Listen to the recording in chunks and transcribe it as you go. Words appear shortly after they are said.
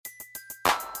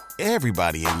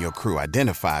Everybody in your crew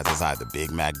identifies as either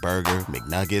Big Mac Burger,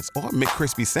 McNuggets, or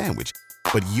McCrispy Sandwich.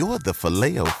 But you're the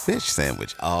Filet-O-Fish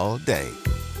Sandwich all day.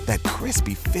 That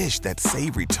crispy fish, that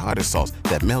savory tartar sauce,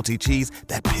 that melty cheese,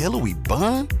 that pillowy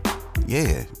bun.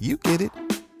 Yeah, you get it.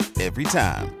 Every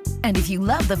time. And if you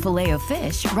love the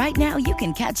Filet-O-Fish, right now you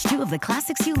can catch two of the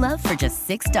classics you love for just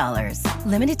 $6.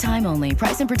 Limited time only.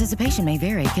 Price and participation may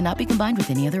vary. Cannot be combined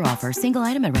with any other offer. Single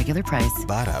item at regular price.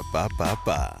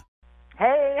 Ba-da-ba-ba-ba.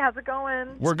 Hey, how's it going?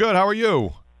 We're good. How are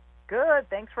you? Good.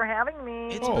 Thanks for having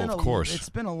me. Of course. It's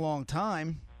been a long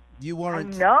time. You I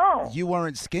know. You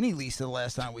weren't skinny, Lisa, the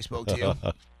last time we spoke to you.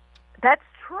 That's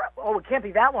true. Oh, it can't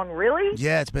be that long, really?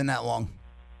 Yeah, it's been that long.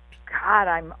 God,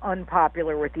 I'm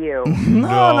unpopular with you.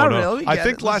 No, not really. I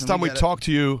think last time we talked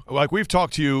to you, like we've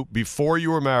talked to you before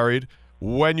you were married,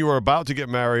 when you were about to get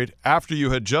married, after you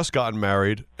had just gotten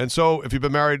married. And so if you've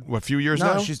been married, a few years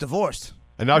now? No, she's divorced.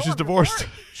 And now she's divorced.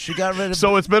 She got rid of.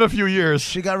 So it's been a few years.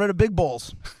 She got rid of big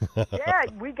balls. Yeah,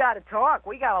 we got to talk.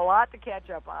 We got a lot to catch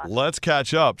up on. Let's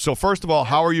catch up. So first of all,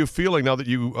 how are you feeling now that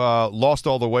you lost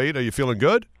all the weight? Are you feeling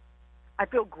good? I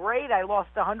feel great. I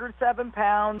lost 107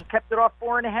 pounds, kept it off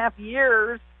 4.5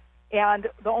 years, and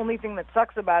the only thing that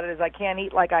sucks about it is I can't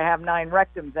eat like I have 9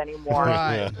 rectums anymore.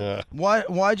 Right.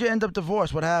 Why'd you end up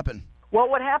divorced? What happened? Well,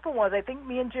 what happened was I think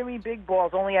me and Jimmy Big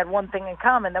Balls only had one thing in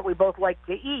common, that we both liked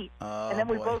to eat. And then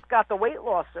we both got the weight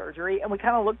loss surgery, and we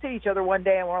kind of looked at each other one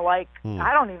day and we're like,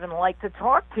 I don't even like to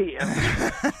talk to you.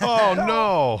 Oh,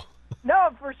 no. No,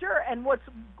 for sure. And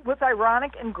what's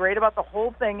ironic and great about the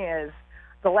whole thing is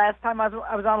the last time I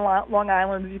was on Long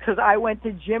Island because I went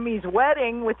to Jimmy's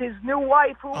wedding with his new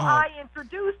wife, who I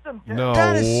introduced him to. No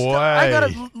That is, way. I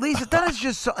gotta, Lisa. That is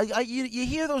just. You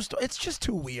hear those? It's just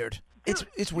too weird. Dude,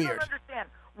 It's you weird. don't understand.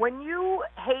 When you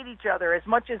hate each other as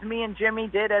much as me and Jimmy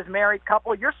did as married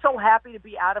couple, you're so happy to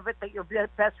be out of it that you're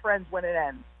best friends when it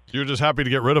ends. You're just happy to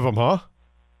get rid of him, huh?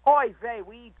 Oy vey,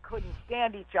 we couldn't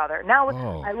stand each other. Now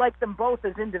Oh. I like them both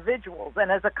as individuals,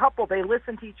 and as a couple, they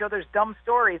listen to each other's dumb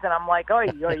stories, and I'm like, oy,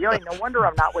 oy, oy, no wonder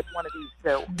I'm not with one of these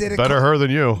two. Better her than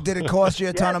you. Did it cost you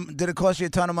a ton of? Did it cost you a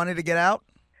ton of money to get out?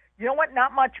 You know what?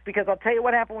 Not much, because I'll tell you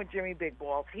what happened with Jimmy Big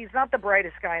Balls. He's not the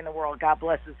brightest guy in the world, God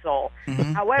bless his soul.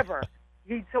 However,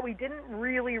 he didn't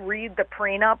really read the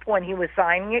prenup when he was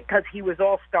signing it because he was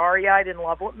all starry-eyed in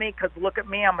love with me because look at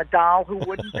me, I'm a doll who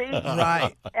wouldn't be.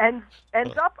 Right. And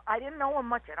ends up, I didn't know him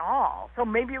much at all. So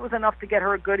maybe it was enough to get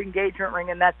her a good engagement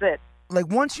ring, and that's it. Like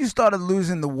once you started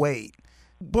losing the weight,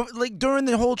 but like during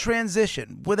the whole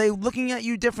transition, were they looking at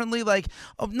you differently? Like,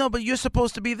 oh no, but you're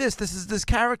supposed to be this. This is this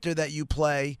character that you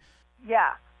play.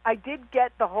 Yeah. I did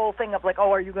get the whole thing of like,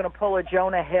 oh, are you going to pull a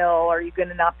Jonah Hill? Are you going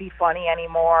to not be funny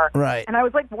anymore? Right. And I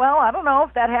was like, well, I don't know.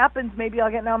 If that happens, maybe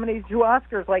I'll get nominated to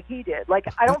Oscars like he did. Like,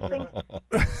 I don't think it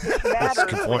matters. That's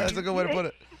a good way to put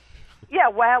it. Yeah,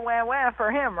 wah, wah, wah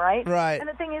for him, right? Right. And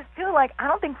the thing is, too, like, I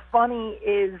don't think funny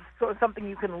is sort of something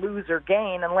you can lose or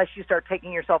gain unless you start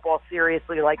taking yourself all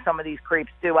seriously like some of these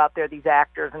creeps do out there, these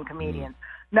actors and comedians.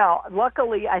 No,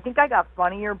 luckily, I think I got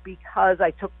funnier because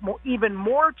I took even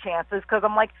more chances because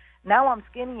I'm like, now I'm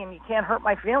skinny and you can't hurt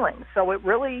my feelings. So it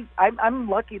really, I'm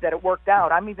lucky that it worked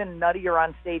out. I'm even nuttier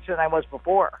on stage than I was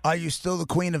before. Are you still the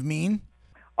queen of mean?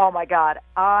 Oh, my God.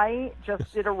 I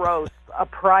just did a roast, a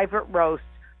private roast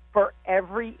for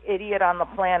every idiot on the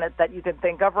planet that you can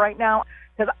think of right now.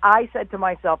 Because I said to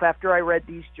myself after I read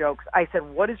these jokes, I said,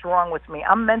 what is wrong with me?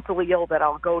 I'm mentally ill that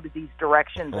I'll go to these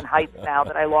directions and heights now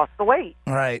that I lost the weight.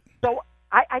 Right. So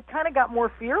I kind of got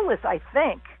more fearless, I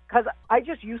think, because I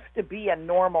just used to be a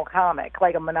normal comic,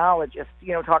 like a monologist,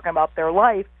 you know, talking about their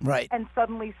life. Right. And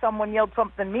suddenly someone yelled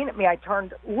something mean at me. I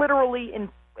turned literally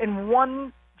in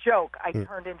one joke, I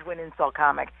turned into an insult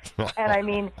comic. And I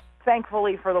mean,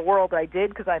 thankfully for the world I did,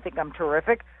 because I think I'm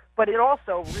terrific. But it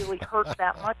also really hurt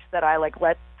that much that I like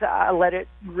let it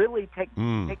really take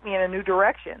me in a new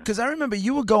direction. Because I remember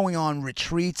you were going on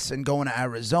retreats and going to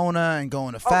Arizona and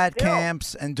going to fat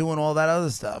camps and doing all that other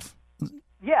stuff.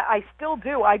 Yeah, I still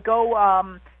do. I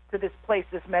go to this place,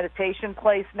 this meditation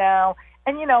place now.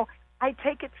 And, you know, I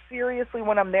take it seriously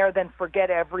when I'm there, then forget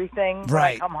everything when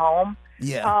I come home.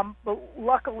 Yeah. But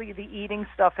luckily, the eating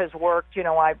stuff has worked. You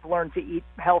know, I've learned to eat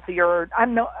healthier.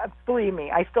 Believe me,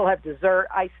 I still have dessert.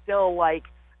 I still I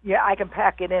can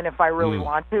pack it in if I really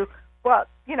want to. But,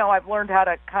 you know, I've learned how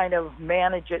to kind of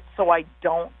manage it so I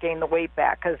don't gain the weight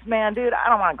back. Because, man, dude, I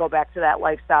don't want to go back to that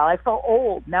lifestyle. I felt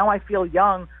old. Now I feel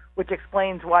young, which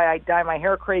explains why I dye my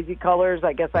hair crazy colors.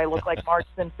 I guess I look like Marge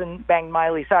Simpson banged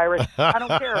Miley Cyrus. I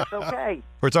don't care. It's okay.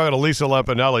 We're talking to Lisa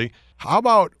Lampanelli. How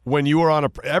about when you were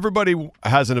on everybody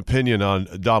has an opinion on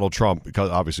Donald Trump,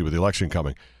 because obviously with the election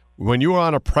coming. when you were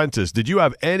on Apprentice, did you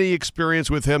have any experience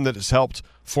with him that has helped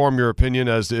form your opinion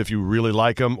as to if you really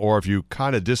like him or if you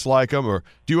kind of dislike him? Or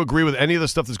do you agree with any of the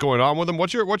stuff that's going on with him?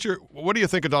 What do you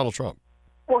think of Donald Trump?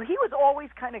 Well, he was always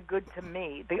kind of good to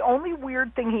me. The only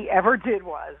weird thing he ever did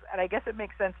was, and I guess it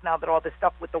makes sense now that all this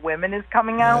stuff with the women is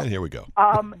coming out. And here we go.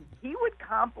 He would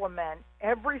compliment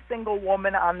every single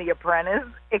woman on The Apprentice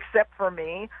except for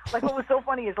me. Like, what was so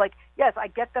funny is, like, yes, I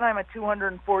get that I'm a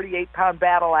 248-pound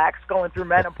battle axe going through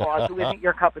menopause who isn't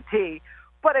your cup of tea.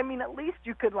 But, I mean, at least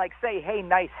you could, like, say, hey,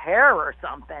 nice hair or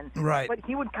something. Right. But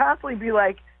he would constantly be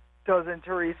like, doesn't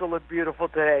Teresa look beautiful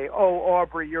today? Oh,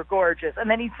 Aubrey, you're gorgeous.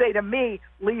 And then he'd say to me,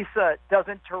 Lisa,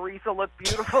 doesn't Teresa look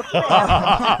beautiful today?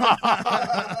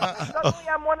 Suddenly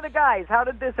I'm one of the guys. How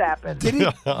did this happen? Did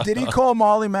he call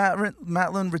Molly Matlin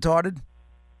retarded?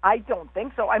 I don't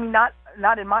think so. I mean, not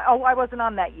in my. Oh, I wasn't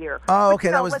on that year. Oh, okay,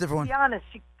 but, that was a different one. To be honest,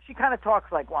 she kind of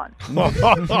talks like one.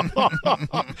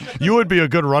 You would be a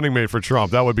good running mate for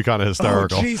Trump. That would be kind of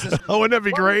hysterical. Oh, Jesus. Wouldn't that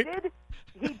be Well, great?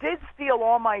 He did steal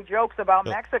all my jokes about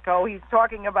Mexico. He's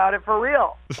talking about it for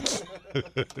real.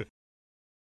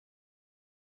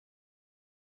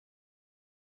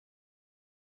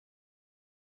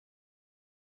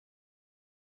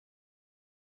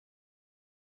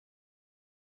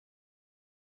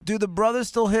 Do the brothers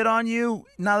still hit on you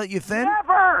now that you're thin?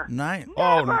 Never. Nice.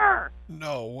 Never.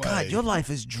 No way. God, your life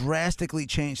has drastically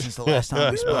changed since the last time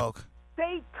we spoke.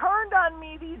 They turned on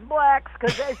me, these blacks,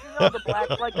 because as you know, the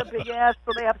blacks like a big ass,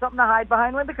 so they have something to hide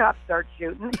behind when the cops start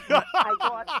shooting.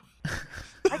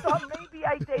 I thought maybe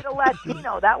I'd date a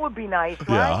Latino. That would be nice, right?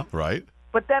 Yeah, right.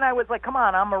 But then I was like, come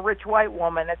on, I'm a rich white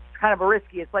woman. It's kind of a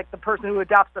risky. It's like the person who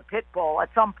adopts a pit bull. At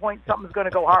some point, something's going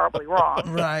to go horribly wrong.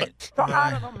 Right. So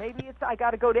I don't know. Maybe I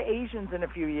got to go to Asians in a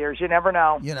few years. You never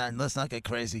know. Let's not get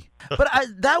crazy. But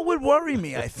that would worry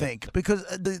me, I think, because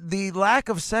the lack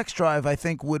of sex drive, I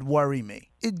think, would worry me.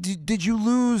 Did you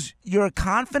lose your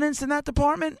confidence in that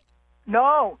department?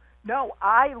 No.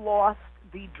 I lost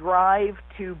the drive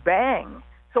to bang.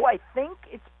 So I think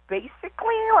it's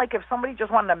basically like if somebody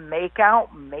just wanted to make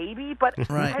out, maybe, but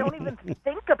right. I don't even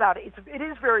think about it. It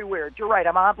is very weird. You're right.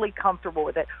 I'm oddly comfortable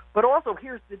with it. But also,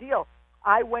 here's the deal.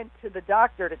 I went to the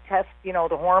doctor to test, the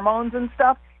hormones and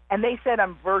stuff, and they said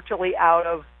I'm virtually out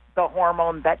of the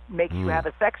hormone that makes you have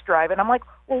a sex drive. And I'm like,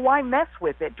 well, why mess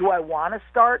with it? Do I want to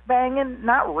start banging?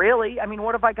 Not really. I mean,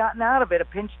 what have I gotten out of it? A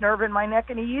pinched nerve in my neck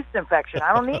and a yeast infection.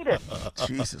 I don't need it.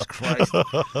 Jesus Christ.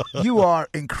 You are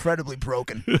incredibly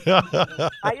broken. I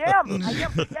am.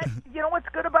 But yet, you know what's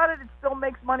good about it? It still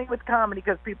makes money with comedy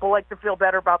because people like to feel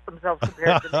better about themselves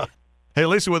compared to me. Hey,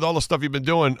 Lisa, with all the stuff you've been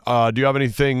doing, do you have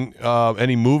anything,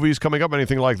 any movies coming up,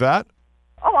 anything like that?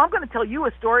 Oh, I'm going to tell you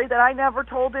a story that I never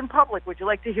told in public. Would you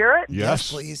like to hear it?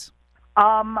 Yes, please.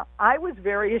 I was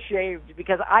very ashamed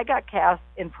because I got cast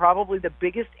in probably the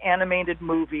biggest animated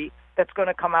movie that's going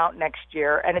to come out next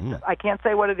year. And it's, I can't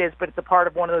say what it is, but it's a part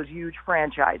of one of those huge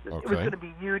franchises. Okay. It was going to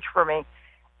be huge for me.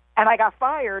 And I got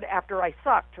fired after I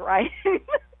sucked, right?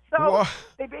 So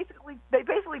they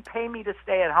basically pay me to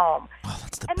stay at home. Oh,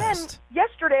 that's the best. Then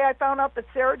yesterday I found out that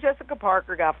Sarah Jessica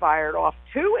Parker got fired off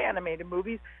 2 animated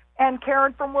movies, and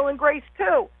Karen from Will and Grace,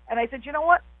 too. And I said, you know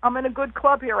what? I'm in a good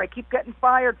club here. I keep getting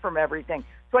fired from everything.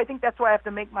 So I think that's why I have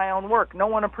to make my own work. No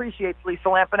one appreciates Lisa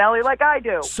Lampanelli like I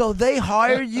do. So they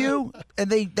hired you,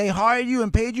 and they hired you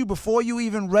and paid you before you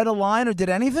even read a line or did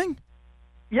anything?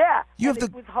 Yeah.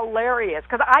 It was hilarious,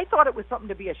 because I thought it was something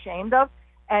to be ashamed of.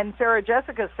 And Sarah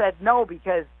Jessica said no,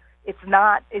 because it's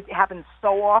not. It happens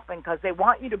so often because they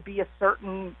want you to be a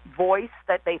certain voice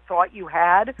that they thought you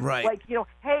had. Right. Like,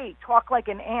 hey, talk like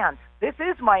an ant. This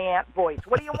is my ant voice.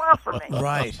 What do you want from me?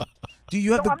 Right. Do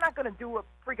you have? I'm not going to do a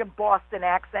freaking Boston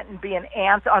accent and be an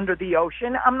ant under the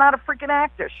ocean. I'm not a freaking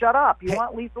actor. Shut up. You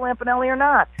want Lisa Lampanelli or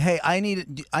not? Hey, I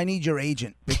need your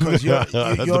agent because you're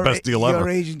the best deal ever. Your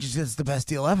agent just is the best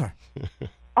deal ever.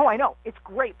 Oh, I know. It's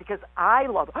great because I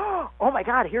love it. Oh, my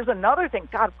God, here's another thing.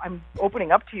 God, I'm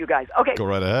opening up to you guys. Okay. Go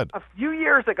right ahead. A few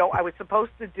years ago, I was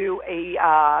supposed to do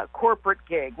a corporate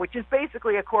gig, which is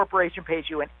basically a corporation pays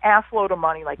you an assload of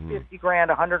money, like 50 grand,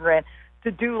 100 grand,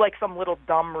 to do like some little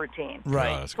dumb routine.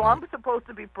 Right. So I'm supposed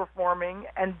to be performing,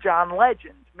 and John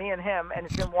Legend, me and him, and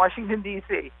it's in Washington,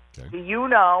 D.C. Okay. Do you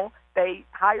know they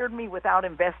hired me without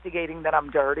investigating that I'm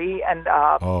dirty and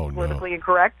politically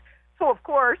incorrect? So, of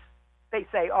course, they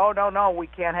say, oh, no, we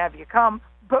can't have you come.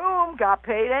 Boom, got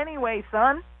paid anyway,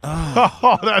 son.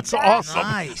 Oh, that's awesome.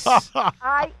 Nice.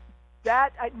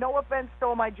 No offense to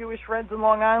all my Jewish friends in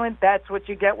Long Island, that's what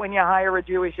you get when you hire a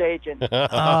Jewish agent. Oh,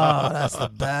 that's the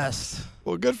best.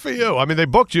 Well, good for you. I mean, they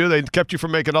booked you. They kept you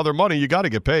from making other money. You got to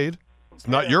get paid. It's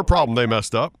not your problem they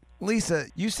messed up. Lisa,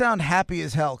 you sound happy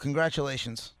as hell.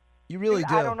 Congratulations. You really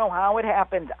do. I don't know how it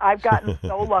happened. I've gotten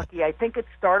so lucky. I think it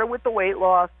started with the weight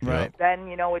loss. Right. Then,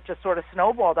 it just sort of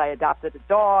snowballed. I adopted a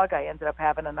dog. I ended up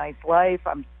having a nice life.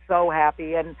 I'm so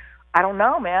happy. And I don't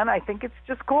know, man. I think it's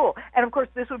just cool. And, of course,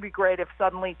 this would be great if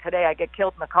suddenly today I get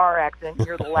killed in a car accident and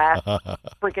you're the last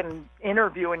freaking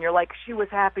interview and you're like, she was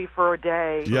happy for a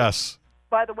day. Yes.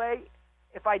 By the way,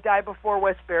 if I die before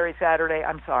Westbury Saturday,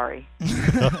 I'm sorry.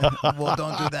 Well,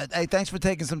 don't do that. Hey, thanks for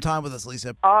taking some time with us,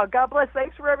 Lisa. God bless.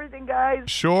 Thanks for everything, guys.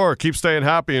 Sure. Keep staying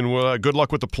happy, and good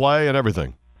luck with the play and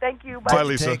everything. Thank you. Bye,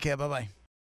 Lisa. Take care. Bye-bye.